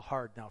to get real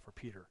hard now for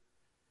Peter.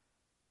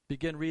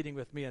 Begin reading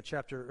with me in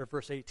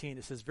verse 18.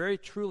 It says, very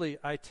truly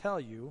I tell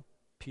you,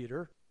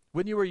 Peter,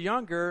 when you were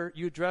younger,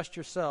 you dressed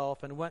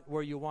yourself and went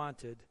where you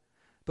wanted.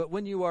 But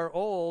when you are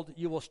old,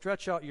 you will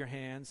stretch out your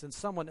hands, and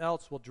someone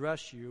else will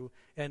dress you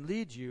and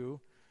lead you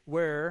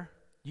where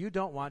you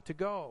don't want to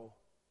go.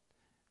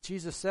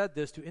 Jesus said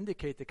this to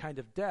indicate the kind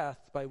of death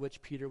by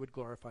which Peter would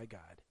glorify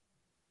God.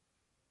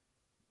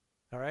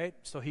 All right?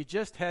 So he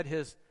just had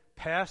his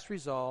past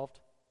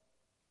resolved.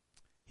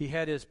 He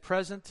had his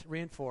present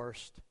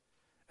reinforced.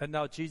 And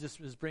now Jesus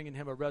is bringing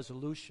him a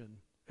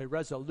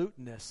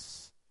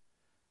resoluteness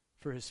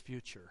for his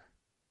future.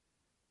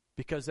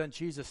 Because then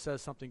Jesus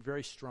says something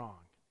very strong.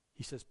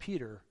 He says,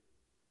 Peter,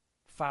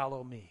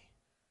 follow me.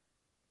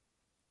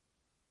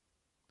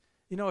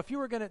 You know, if you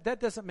were going to, that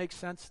doesn't make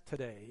sense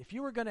today. If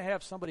you were going to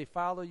have somebody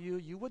follow you,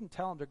 you wouldn't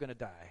tell them they're going to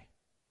die.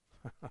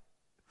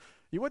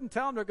 You wouldn't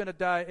tell them they're going to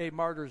die a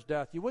martyr's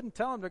death. You wouldn't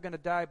tell them they're going to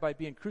die by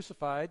being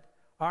crucified,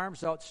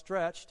 arms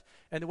outstretched.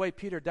 And the way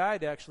Peter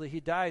died, actually, he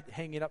died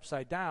hanging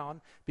upside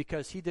down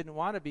because he didn't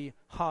want to be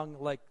hung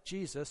like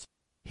Jesus.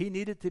 He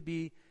needed to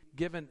be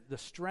given the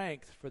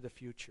strength for the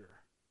future.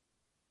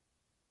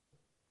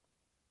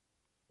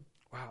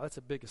 Wow, that's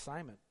a big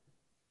assignment.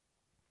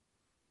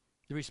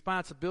 The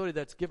responsibility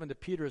that's given to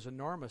Peter is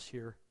enormous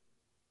here.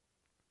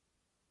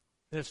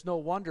 And it's no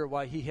wonder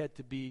why he had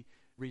to be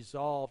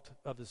resolved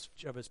of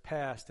his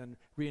past and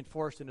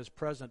reinforced in his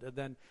present. And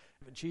then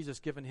Jesus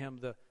giving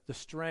him the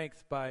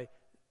strength by,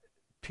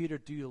 Peter,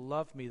 do you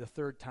love me, the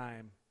third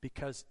time?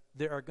 Because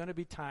there are going to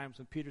be times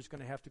when Peter's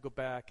going to have to go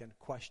back and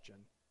question.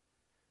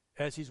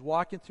 As he's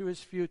walking through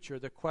his future,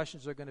 the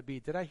questions are going to be,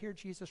 did I hear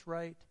Jesus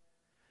right?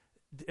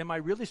 Am I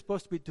really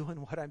supposed to be doing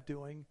what I'm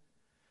doing?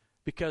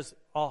 Because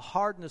a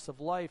hardness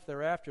of life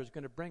thereafter is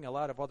going to bring a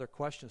lot of other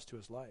questions to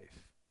his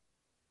life.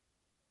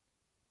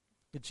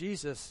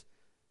 Jesus'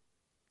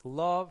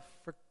 love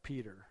for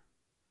Peter,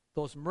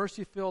 those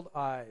mercy-filled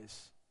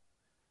eyes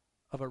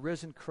of a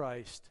risen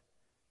Christ,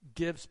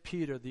 gives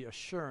Peter the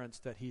assurance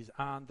that he's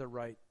on the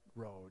right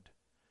road.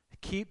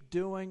 Keep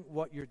doing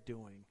what you're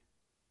doing.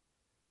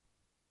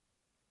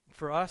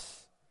 For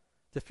us,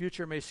 the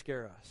future may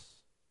scare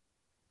us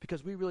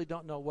because we really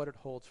don't know what it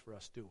holds for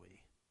us, do we?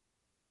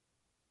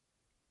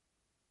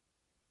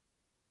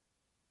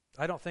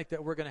 I don't think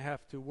that we're going to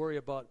have to worry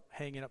about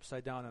hanging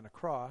upside down on a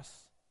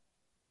cross.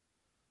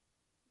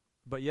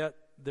 But yet,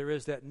 there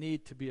is that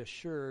need to be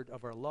assured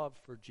of our love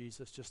for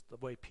Jesus, just the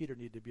way Peter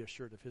needed to be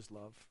assured of his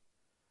love.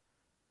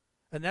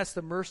 And that's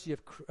the mercy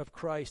of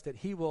Christ, that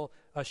he will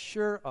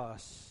assure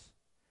us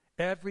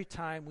every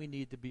time we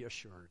need to be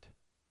assured.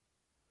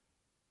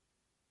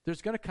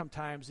 There's going to come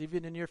times,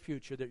 even in your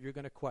future, that you're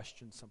going to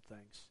question some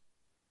things.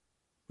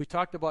 We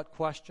talked about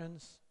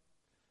questions.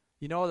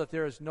 You know that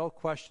there is no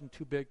question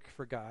too big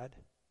for God.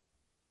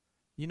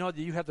 You know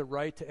that you have the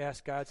right to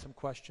ask God some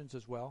questions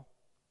as well.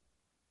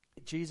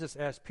 Jesus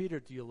asked Peter,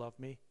 do you love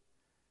me?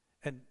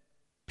 And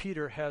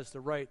Peter has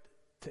the right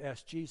to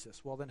ask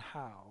Jesus, well, then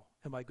how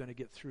am I going to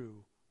get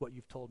through what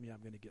you've told me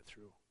I'm going to get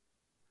through?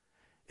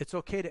 It's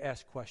okay to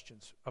ask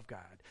questions of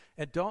God.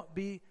 And don't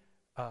be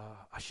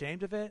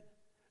ashamed of it.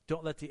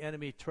 Don't let the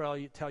enemy tell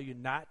you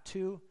not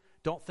to.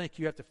 Don't think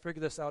you have to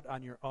figure this out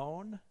on your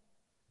own.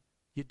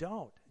 You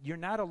don't. You're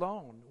not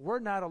alone. We're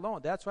not alone.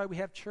 That's why we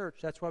have church.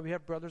 That's why we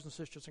have brothers and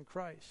sisters in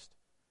Christ.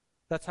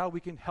 That's how we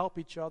can help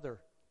each other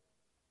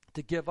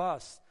to give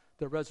us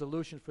the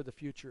resolution for the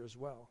future as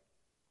well.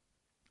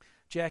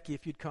 Jackie,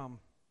 if you'd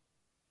come.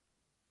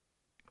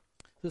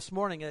 This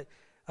morning,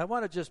 I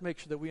want to just make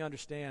sure that we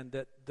understand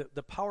that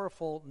the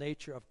powerful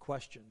nature of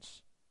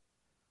questions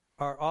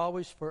are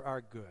always for our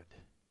good.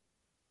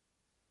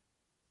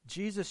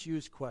 Jesus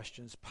used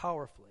questions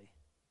powerfully.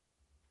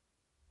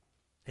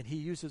 And he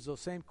uses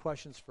those same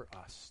questions for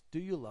us. Do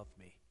you love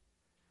me?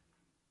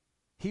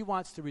 He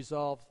wants to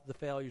resolve the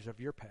failures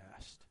of your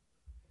past.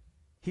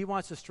 He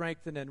wants to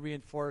strengthen and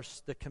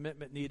reinforce the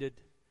commitment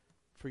needed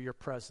for your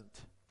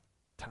present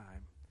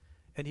time.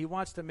 And he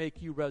wants to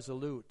make you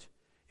resolute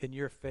in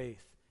your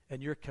faith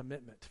and your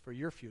commitment for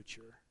your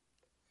future.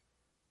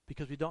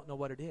 Because we don't know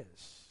what it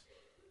is,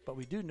 but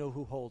we do know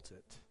who holds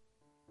it.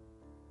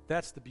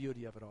 That's the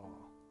beauty of it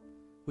all.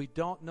 We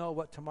don't know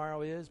what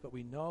tomorrow is, but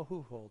we know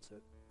who holds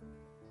it.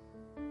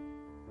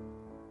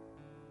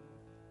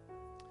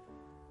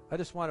 I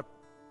just want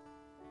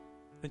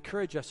to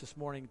encourage us this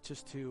morning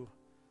just to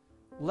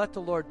let the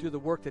Lord do the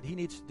work that he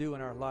needs to do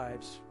in our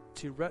lives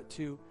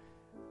to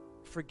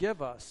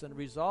forgive us and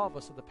resolve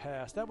us of the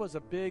past. That was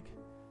a big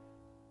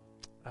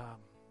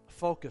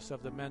focus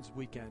of the men's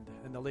weekend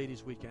and the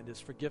ladies' weekend is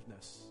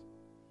forgiveness.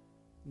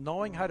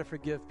 Knowing how to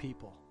forgive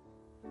people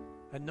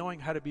and knowing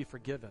how to be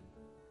forgiven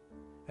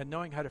and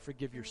knowing how to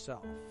forgive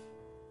yourself.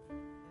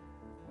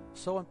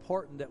 So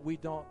important that we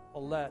don't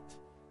let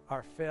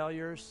our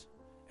failures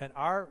and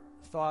our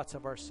thoughts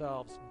of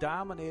ourselves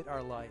dominate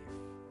our life,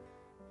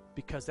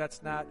 because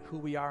that's not who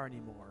we are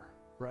anymore,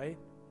 right?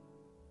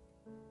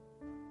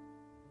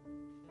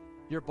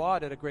 You're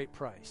bought at a great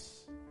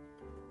price.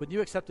 When you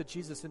accepted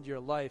Jesus into your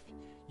life,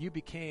 you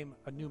became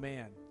a new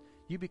man.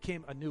 You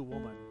became a new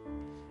woman.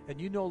 And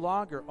you no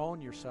longer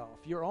own yourself.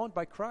 You're owned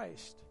by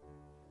Christ.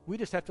 We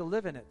just have to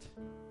live in it.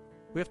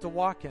 We have to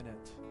walk in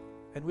it.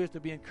 And we have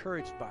to be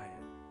encouraged by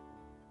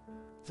it.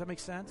 Does that make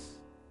sense?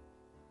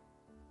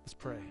 Let's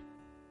pray.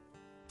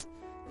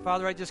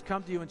 Father, I just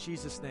come to you in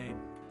Jesus' name.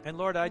 And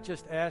Lord, I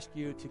just ask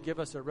you to give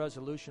us a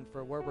resolution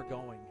for where we're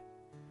going.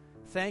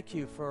 Thank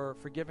you for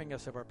forgiving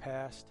us of our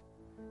past.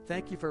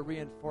 Thank you for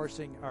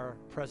reinforcing our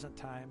present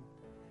time.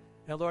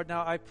 And Lord,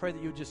 now I pray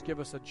that you just give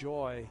us a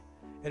joy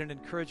and an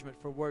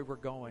encouragement for where we're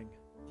going.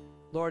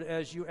 Lord,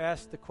 as you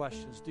ask the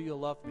questions, do you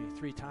love me?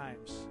 3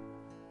 times.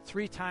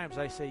 3 times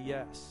I say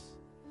yes.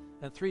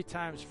 And 3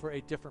 times for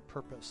a different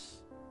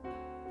purpose.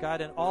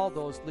 God, and all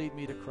those lead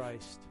me to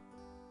Christ.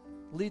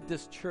 Lead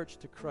this church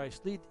to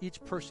Christ. Lead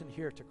each person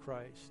here to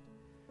Christ.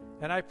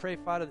 And I pray,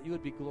 Father, that you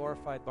would be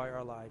glorified by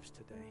our lives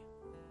today.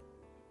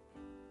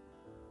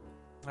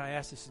 And I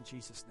ask this in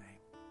Jesus'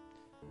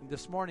 name. And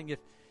this morning,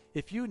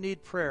 if you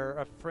need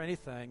prayer for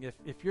anything,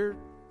 if you're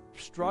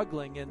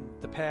struggling in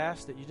the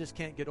past that you just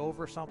can't get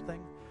over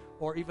something,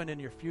 or even in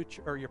your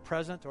future, or your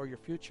present, or your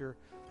future,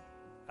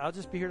 I'll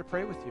just be here to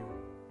pray with you.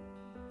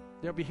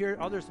 There'll be here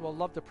others will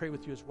love to pray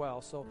with you as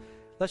well. So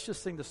let's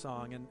just sing the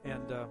song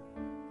and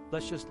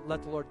Let's just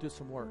let the Lord do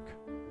some work.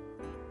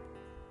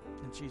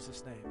 In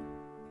Jesus' name.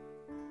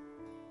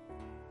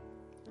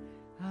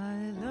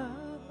 I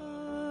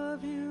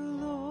love you,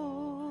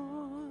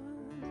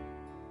 Lord,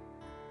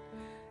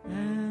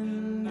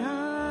 and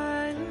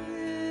I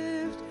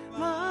lift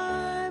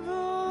my voice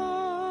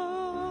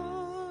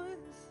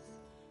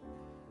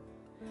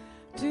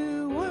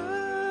to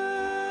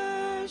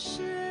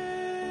worship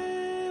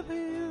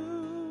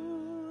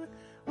you,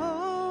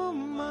 oh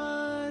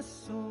my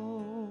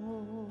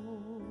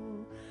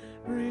soul,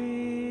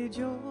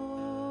 rejoice,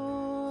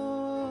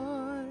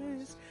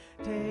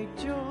 take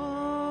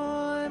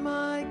joy,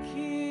 my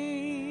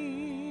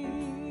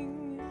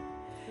King,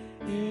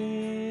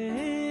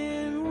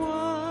 in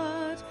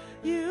what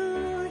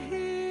you hear.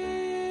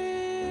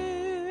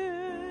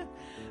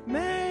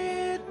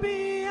 May it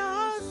be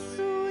a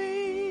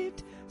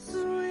sweet,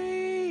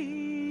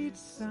 sweet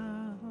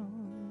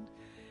sound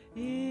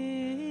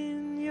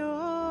in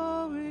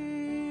your ear.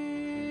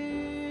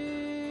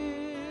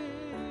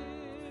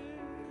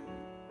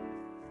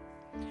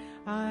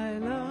 I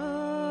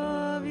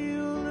love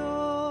you,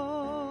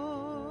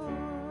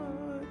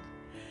 Lord,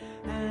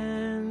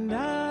 and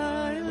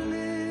I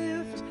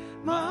lift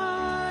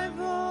my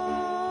voice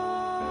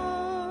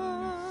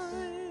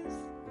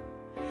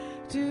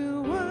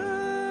to worship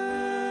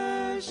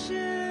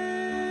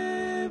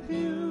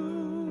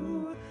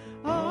you,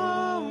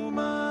 oh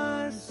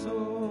my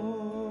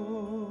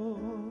soul,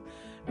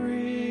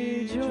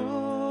 rejoice,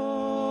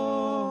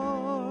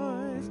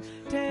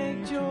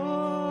 take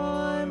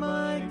joy,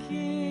 my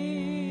King,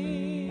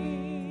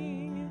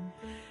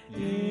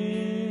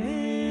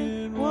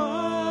 in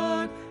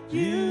what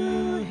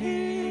you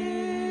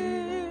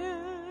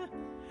hear.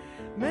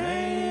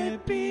 May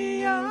it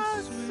be a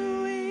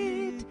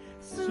sweet,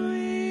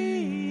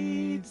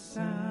 sweet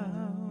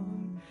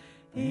sound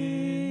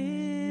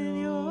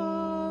in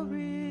your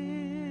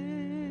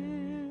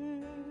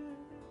ear.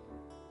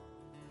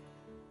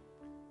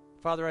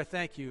 Father, I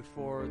thank you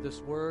for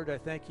this word. I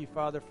thank you,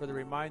 Father, for the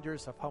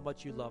reminders of how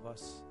much you love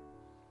us.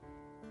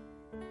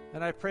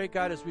 And I pray,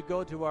 God, as we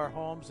go to our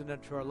homes and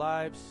into our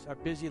lives, our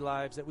busy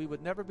lives, that we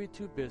would never be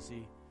too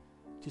busy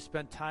to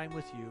spend time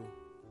with you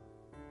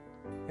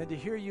and to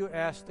hear you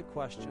ask the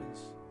questions.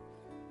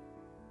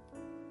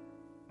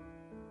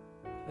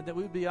 And that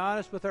we would be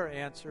honest with our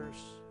answers.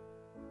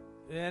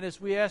 And as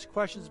we ask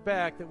questions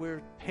back, that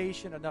we're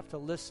patient enough to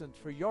listen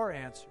for your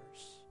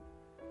answers.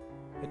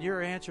 And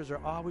your answers are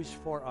always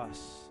for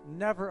us,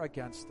 never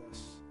against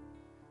us.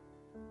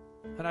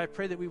 And I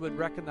pray that we would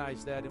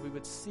recognize that and we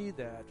would see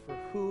that for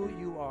who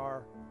you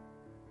are.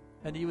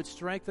 And you would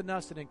strengthen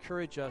us and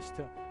encourage us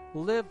to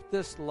live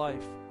this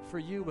life for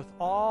you with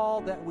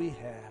all that we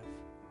have.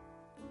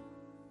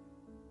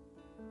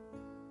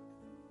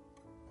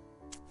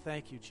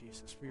 Thank you,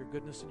 Jesus, for your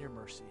goodness and your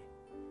mercy.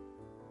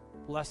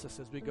 Bless us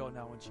as we go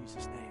now in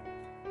Jesus' name.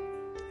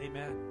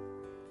 Amen.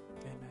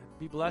 Amen.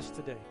 Be blessed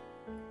today.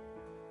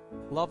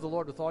 Love the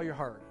Lord with all your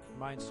heart,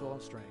 mind, soul,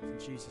 and strength. In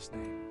Jesus'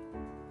 name.